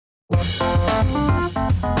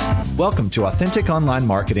Welcome to Authentic Online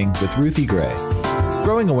Marketing with Ruthie Gray.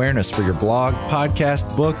 Growing awareness for your blog,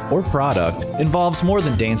 podcast, book, or product involves more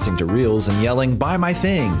than dancing to reels and yelling, "Buy my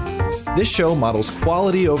thing." This show models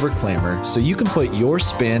quality over clamor so you can put your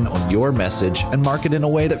spin on your message and market in a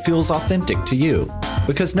way that feels authentic to you,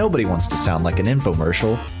 because nobody wants to sound like an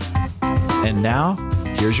infomercial. And now,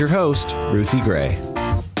 here's your host, Ruthie Gray.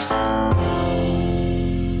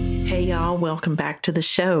 Hey y'all, welcome back to the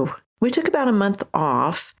show. We took about a month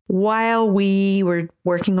off while we were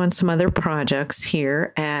working on some other projects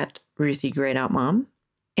here at RuthieGray.mom.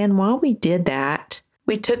 And while we did that,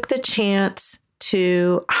 we took the chance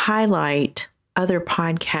to highlight other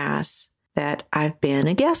podcasts that I've been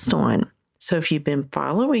a guest on. So if you've been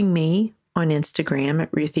following me on Instagram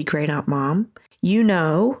at RuthieGray.mom, you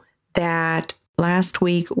know that last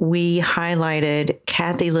week we highlighted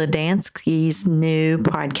Kathy Ladansky's new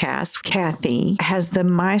podcast. Kathy has the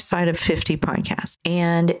My Side of 50 podcast,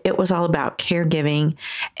 and it was all about caregiving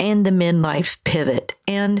and the midlife pivot.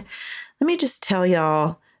 And let me just tell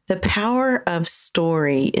y'all, the power of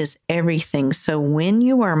story is everything. So when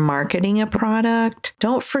you are marketing a product,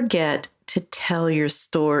 don't forget to tell your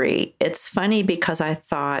story. It's funny because I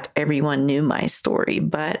thought everyone knew my story,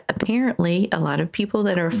 but apparently a lot of people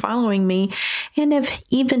that are following me and have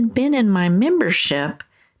even been in my membership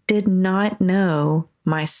did not know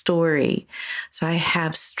my story. So I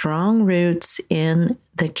have strong roots in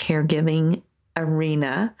the caregiving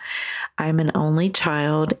arena. I'm an only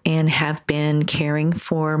child and have been caring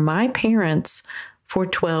for my parents for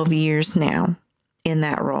 12 years now in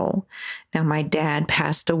that role. Now, my dad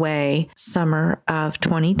passed away summer of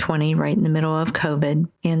 2020, right in the middle of COVID.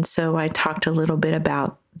 And so I talked a little bit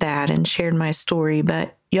about that and shared my story.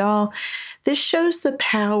 But y'all, this shows the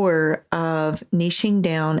power of niching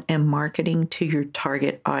down and marketing to your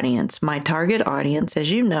target audience. My target audience,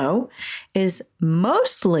 as you know, is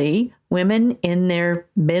mostly women in their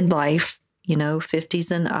midlife,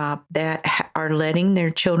 50s and up, that are letting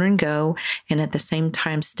their children go and at the same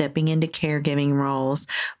time stepping into caregiving roles,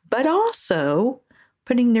 but also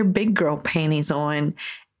putting their big girl panties on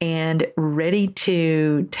and ready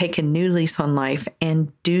to take a new lease on life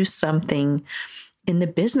and do something in the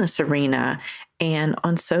business arena and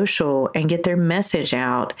on social and get their message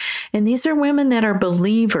out. And these are women that are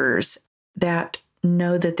believers that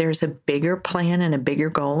know that there's a bigger plan and a bigger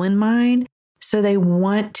goal in mind. So they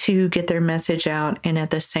want to get their message out and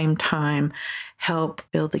at the same time help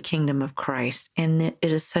build the kingdom of Christ. And it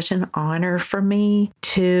is such an honor for me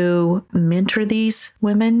to mentor these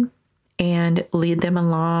women and lead them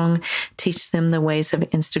along, teach them the ways of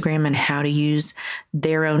Instagram and how to use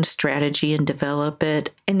their own strategy and develop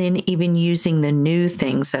it. And then even using the new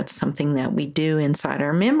things. That's something that we do inside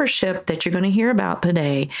our membership that you're going to hear about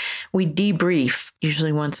today. We debrief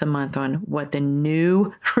usually once a month on what the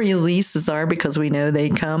new releases are because we know they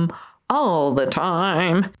come all the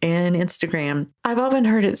time. And Instagram, I've often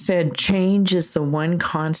heard it said, change is the one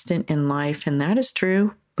constant in life. And that is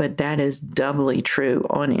true. But that is doubly true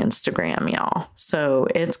on Instagram, y'all. So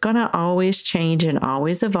it's going to always change and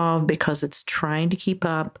always evolve because it's trying to keep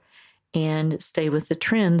up and stay with the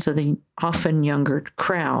trends of the often younger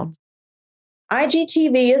crowd.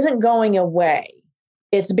 IGTV isn't going away.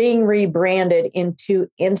 It's being rebranded into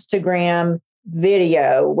Instagram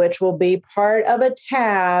video, which will be part of a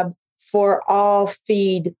tab for all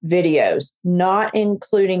feed videos, not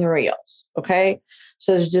including reels. Okay.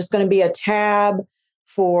 So there's just going to be a tab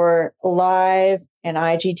for live and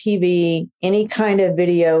IGTV, any kind of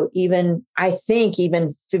video, even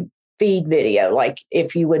feed video, like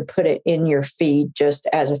if you would put it in your feed just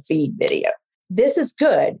as a feed video. This is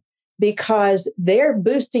good because they're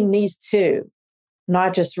boosting these too,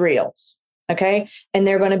 not just reels. Okay. And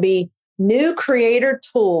they're going to be new creator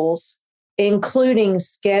tools, including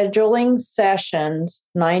scheduling sessions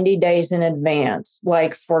 90 days in advance,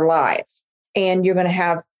 like for live. And you're going to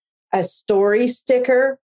have a story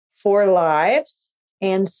sticker for lives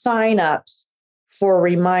and signups for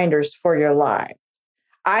reminders for your live.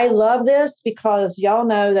 I love this because y'all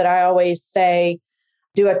know that I always say,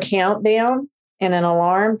 do a countdown and an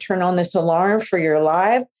alarm, turn on this alarm for your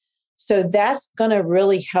live. So that's going to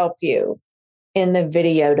really help you in the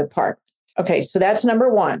video department. Okay, so that's number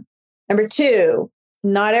one. Number two,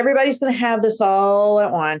 not everybody's going to have this all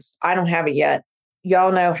at once. I don't have it yet.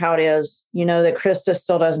 Y'all know how it is. You know that Krista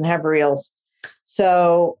still doesn't have reels.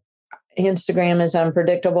 So Instagram is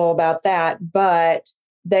unpredictable about that, but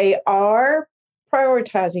they are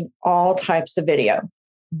prioritizing all types of video,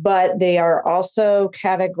 but they are also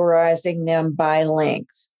categorizing them by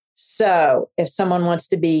length. So if someone wants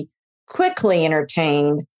to be quickly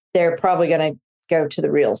entertained, they're probably going to go to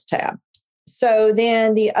the Reels tab. So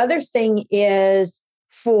then the other thing is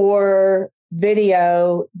for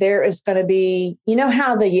video, there is going to be, you know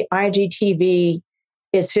how the IGTV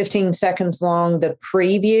is 15 seconds long, the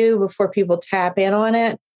preview before people tap in on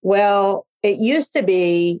it? Well, it used to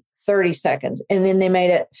be 30 seconds and then they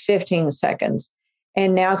made it 15 seconds.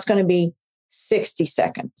 And now it's going to be 60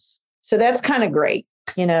 seconds. So that's kind of great,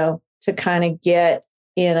 to kind of get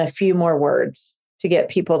in a few more words to get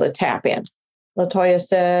people to tap in. Latoya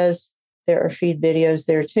says there are feed videos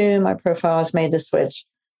there too. My profile has made the switch.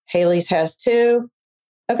 Haley's has too.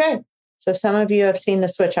 Okay. So some of you have seen the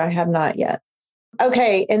switch. I have not yet.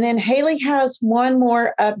 Okay. And then Haley has one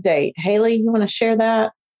more update. Haley, you want to share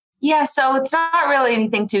that? Yeah. So it's not really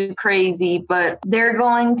anything too crazy, but they're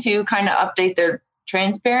going to kind of update their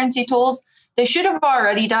transparency tools. They should have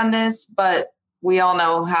already done this, but we all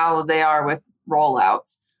know how they are with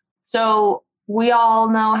rollouts. So we all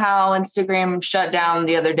know how Instagram shut down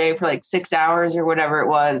the other day for like 6 hours or whatever it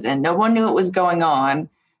was, and no one knew what was going on.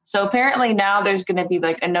 So apparently now there's going to be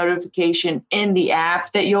like a notification in the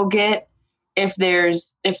app that you'll get if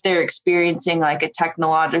they're experiencing like a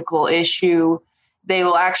technological issue. They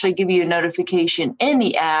will actually give you a notification in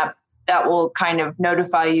the app that will kind of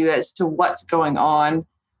notify you as to what's going on,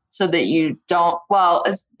 so that you don't,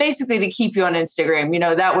 it's basically to keep you on Instagram,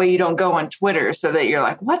 that way you don't go on Twitter so that you're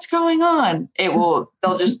like, what's going on?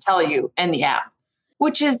 They'll just tell you in the app,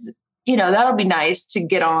 which is, that'll be nice to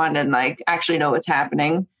get on and like actually know what's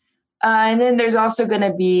happening. And then there's also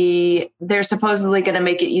they're supposedly going to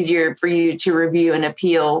make it easier for you to review and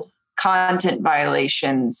appeal content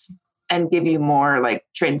violations and give you more like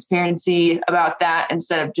transparency about that,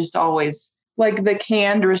 instead of just always like the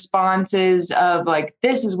canned responses of like,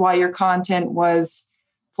 this is why your content was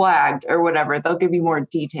flagged or whatever. They'll give you more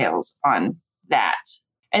details on that.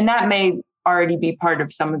 And that may already be part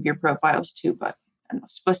of some of your profiles too, but I don't know,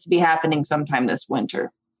 it's supposed to be happening sometime this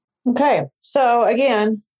winter. Okay. So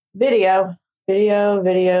again, video. We got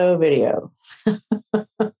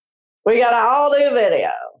to all do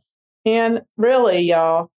video. And really,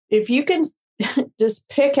 y'all, if you can just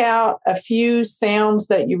pick out a few sounds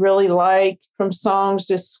that you really like from songs,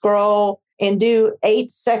 just scroll and do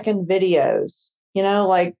 8-second videos,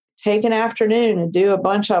 like take an afternoon and do a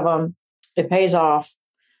bunch of them. It pays off.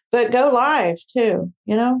 But go live too,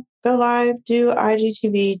 go live, do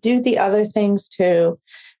IGTV, do the other things too,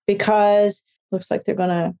 because it looks like they're going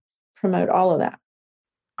to promote all of that.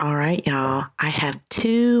 All right, y'all. I have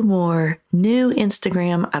 2 more new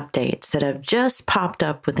Instagram updates that have just popped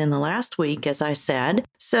up within the last week, as I said.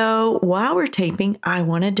 So while we're taping, I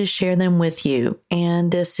wanted to share them with you.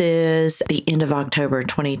 And this is the end of October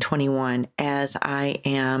 2021 as I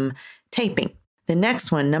am taping. The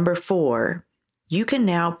next one, number 4, you can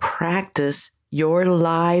now practice your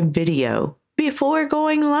live video before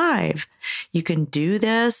going live. You can do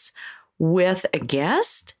this with a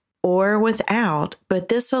guest or without, but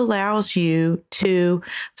this allows you to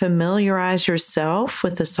familiarize yourself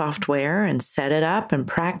with the software and set it up and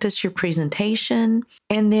practice your presentation.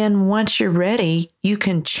 And then once you're ready, you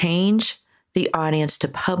can change the audience to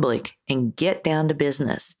public and get down to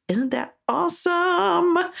business. Isn't that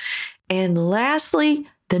awesome? And lastly,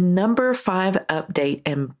 the number 5 update,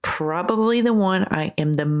 and probably the one I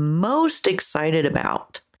am the most excited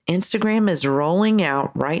about. Instagram is rolling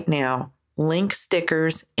out right now link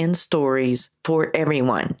stickers in stories for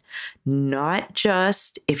everyone, not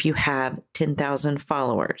just if you have 10,000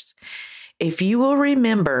 followers. If you will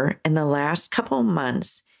remember, in the last couple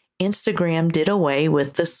months, Instagram did away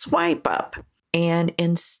with the swipe up. And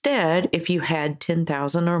instead, if you had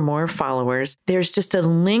 10,000 or more followers, there's just a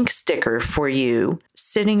link sticker for you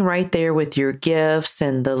sitting right there with your gifts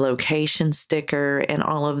and the location sticker and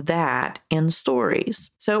all of that in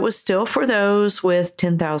stories. So it was still for those with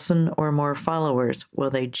 10,000 or more followers. Well,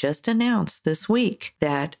 they just announced this week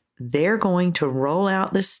that they're going to roll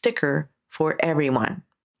out this sticker for everyone.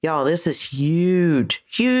 Y'all, this is huge,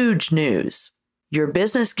 huge news. Your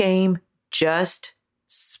business game just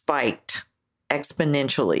spiked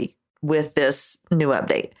exponentially with this new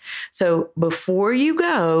update. So before you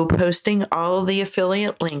go posting all the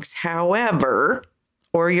affiliate links, however,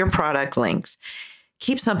 or your product links,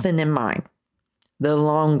 keep something in mind, the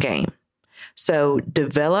long game. So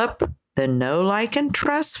develop the know, like, and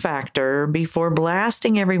trust factor before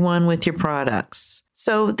blasting everyone with your products.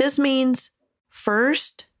 So this means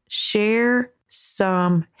first, share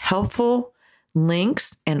some helpful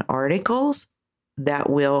links and articles that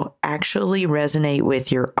will actually resonate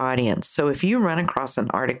with your audience. So if you run across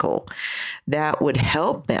an article that would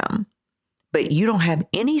help them, but you don't have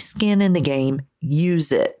any skin in the game,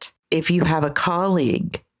 use it. If you have a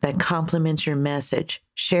colleague that complements your message,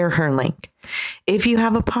 share her link. If you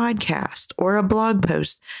have a podcast or a blog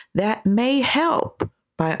post that may help,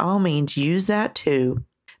 by all means, use that too.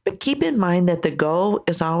 But keep in mind that the goal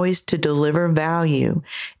is always to deliver value,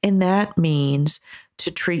 and that means to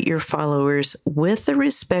treat your followers with the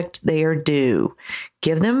respect they are due.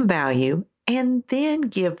 Give them value, and then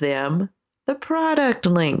give them the product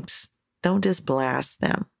links. Don't just blast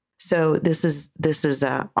them. So this is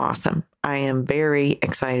awesome. I am very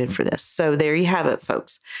excited for this. So there you have it,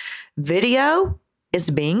 folks. Video is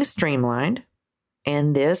being streamlined.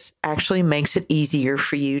 And this actually makes it easier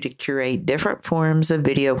for you to curate different forms of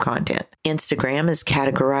video content. Instagram is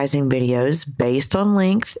categorizing videos based on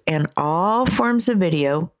length, and all forms of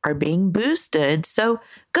video are being boosted. So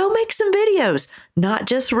go make some videos, not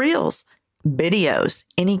just reels, videos,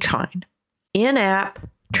 any kind. In-app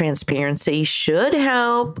transparency should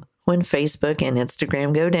help when Facebook and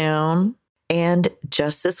Instagram go down. And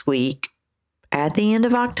just this week, at the end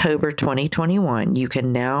of October 2021, you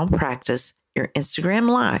can now practice your Instagram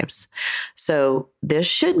lives. So this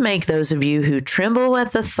should make those of you who tremble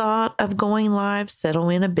at the thought of going live settle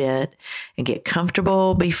in a bit and get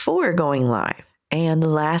comfortable before going live. And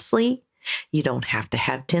lastly, you don't have to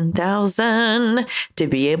have 10,000 to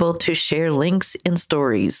be able to share links in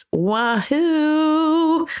stories.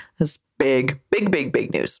 Wahoo! That's big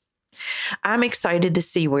news. I'm excited to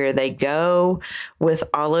see where they go with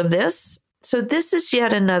all of this. So this is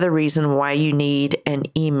yet another reason why you need an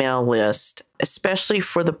email list, especially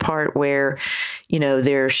for the part where,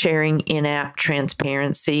 they're sharing in-app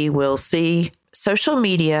transparency. We'll see social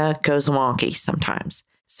media goes wonky sometimes.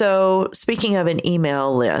 So speaking of an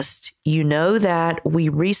email list, you know that we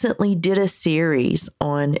recently did a series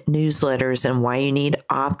on newsletters and why you need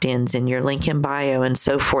opt-ins in your link in bio and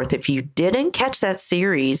so forth. If you didn't catch that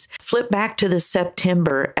series, flip back to the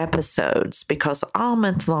September episodes, because all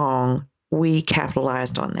month long, we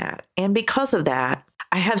capitalized on that. And because of that,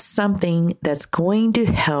 I have something that's going to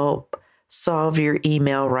help solve your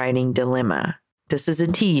email writing dilemma. This is a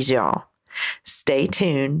tease, y'all. Stay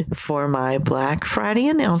tuned for my Black Friday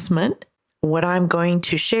announcement. What I'm going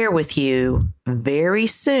to share with you very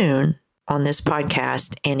soon on this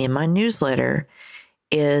podcast and in my newsletter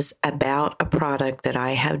is about a product that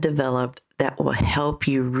I have developed that will help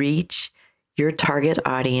you reach your target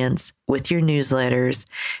audience with your newsletters,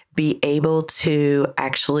 be able to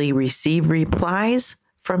actually receive replies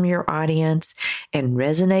from your audience and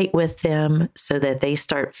resonate with them so that they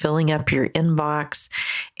start filling up your inbox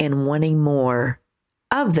and wanting more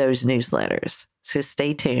of those newsletters. So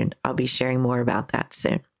stay tuned. I'll be sharing more about that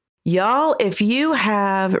soon. Y'all, if you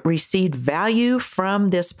have received value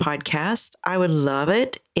from this podcast, I would love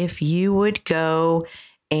it if you would go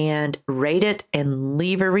and rate it and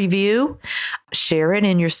leave a review. Share it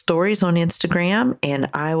in your stories on Instagram, and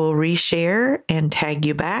I will reshare and tag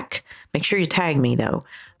you back. Make sure you tag me, though,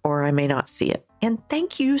 or I may not see it. And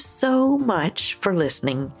thank you so much for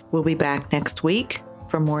listening. We'll be back next week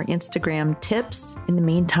for more Instagram tips. In the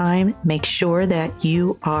meantime, make sure that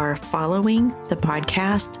you are following the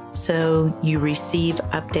podcast so you receive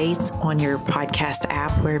updates on your podcast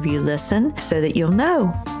app wherever you listen so that you'll know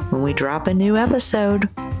when we drop a new episode.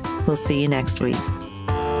 We'll see you next week.